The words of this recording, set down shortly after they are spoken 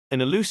An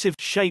elusive,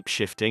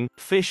 shape-shifting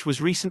fish was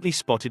recently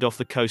spotted off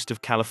the coast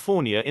of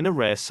California in a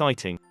rare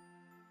sighting.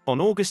 On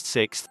August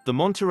 6, the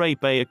Monterey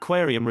Bay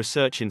Aquarium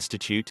Research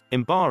Institute,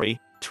 MBARI,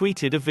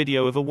 tweeted a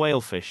video of a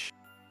whalefish.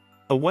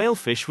 A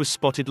whalefish was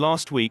spotted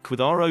last week with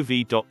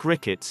ROV dock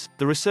rickets,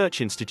 the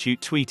research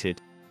institute tweeted.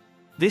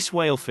 This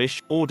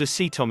whalefish, Order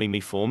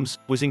Cetomymiformes,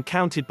 was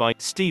encountered by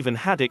Stephen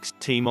Haddock's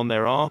team on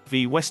their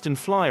RV Western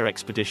Flyer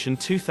expedition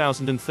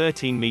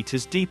 2,013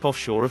 meters deep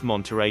offshore of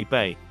Monterey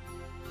Bay.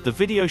 The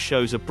video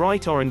shows a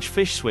bright orange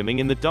fish swimming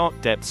in the dark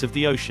depths of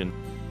the ocean.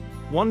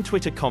 One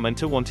Twitter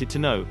commenter wanted to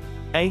know,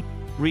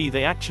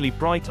 they actually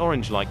bright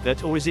orange like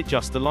that, or is it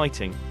just the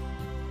lighting?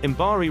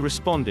 MBARI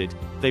responded,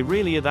 they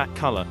really are that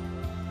color.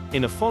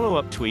 In a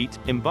follow-up tweet,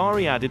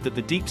 MBARI added that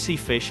the deep-sea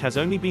fish has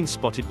only been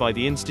spotted by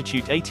the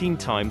Institute 18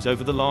 times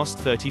over the last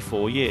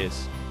 34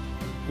 years.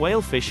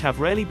 Whalefish have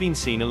rarely been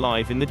seen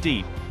alive in the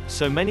deep,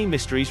 so many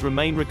mysteries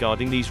remain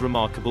regarding these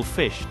remarkable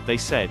fish, they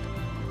said.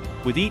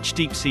 With each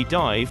deep-sea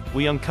dive,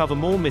 we uncover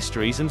more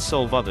mysteries and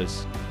solve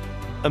others.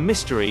 A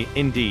mystery,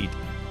 indeed.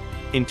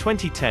 In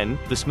 2010,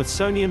 the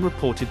Smithsonian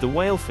reported the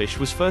whalefish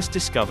was first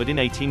discovered in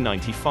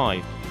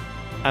 1895.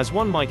 As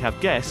one might have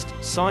guessed,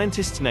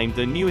 scientists named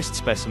the newest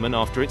specimen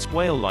after its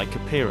whale-like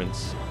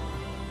appearance.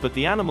 But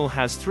the animal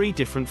has three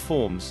different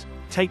forms: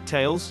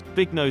 tape-tails,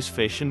 big-nose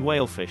fish and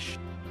whalefish.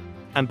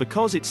 And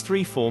because its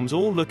three forms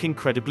all look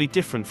incredibly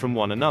different from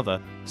one another,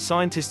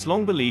 scientists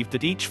long believed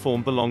that each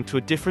form belonged to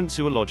a different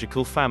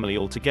zoological family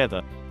altogether.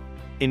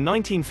 In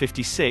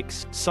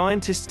 1956,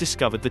 scientists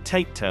discovered the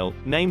tape-tail,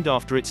 named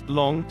after its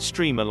long,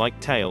 streamer-like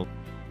tail.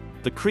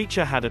 The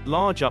creature had a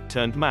large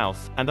upturned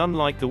mouth, and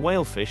unlike the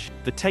whalefish,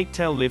 the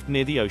tape-tail lived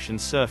near the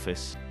ocean's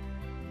surface.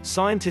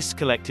 Scientists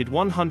collected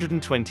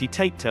 120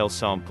 tape-tail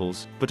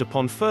samples, but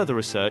upon further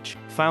research,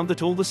 found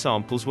that all the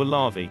samples were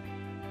larvae.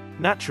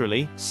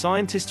 Naturally,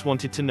 scientists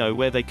wanted to know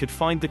where they could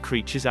find the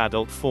creature's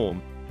adult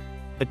form.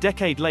 A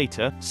decade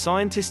later,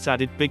 scientists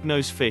added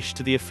big-nose fish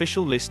to the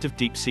official list of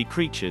deep-sea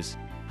creatures.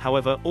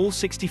 However, all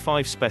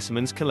 65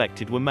 specimens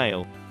collected were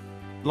male.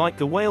 Like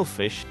the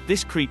whalefish,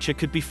 this creature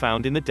could be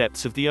found in the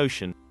depths of the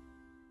ocean.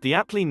 The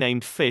aptly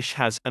named fish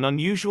has an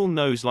unusual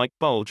nose-like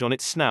bulge on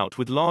its snout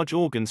with large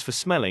organs for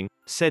smelling,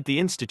 said the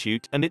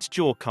institute, and its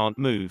jaw can't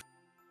move.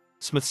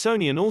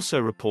 Smithsonian also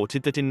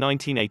reported that in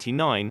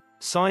 1989,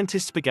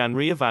 scientists began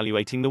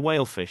re-evaluating the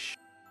whalefish.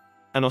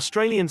 An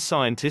Australian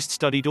scientist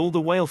studied all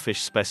the whalefish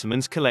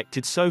specimens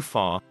collected so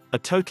far, a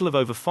total of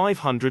over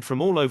 500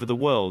 from all over the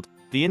world,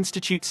 the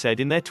institute said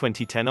in their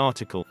 2010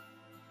 article.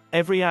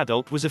 Every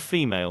adult was a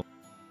female.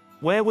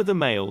 Where were the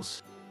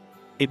males?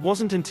 It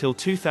wasn't until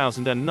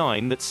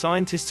 2009 that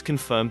scientists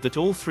confirmed that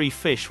all three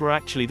fish were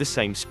actually the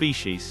same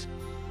species.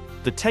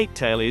 The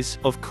tape-tail is,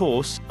 of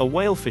course, a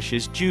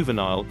whalefish's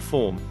juvenile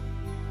form.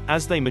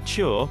 As they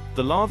mature,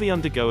 the larvae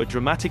undergo a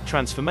dramatic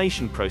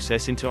transformation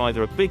process into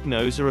either a big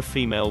nose or a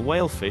female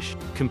whalefish,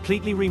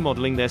 completely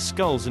remodeling their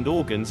skulls and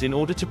organs in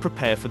order to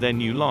prepare for their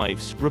new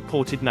lives,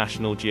 reported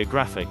National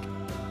Geographic.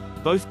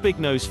 Both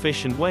big-nose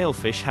fish and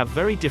whalefish have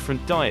very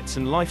different diets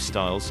and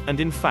lifestyles, and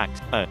in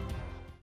fact,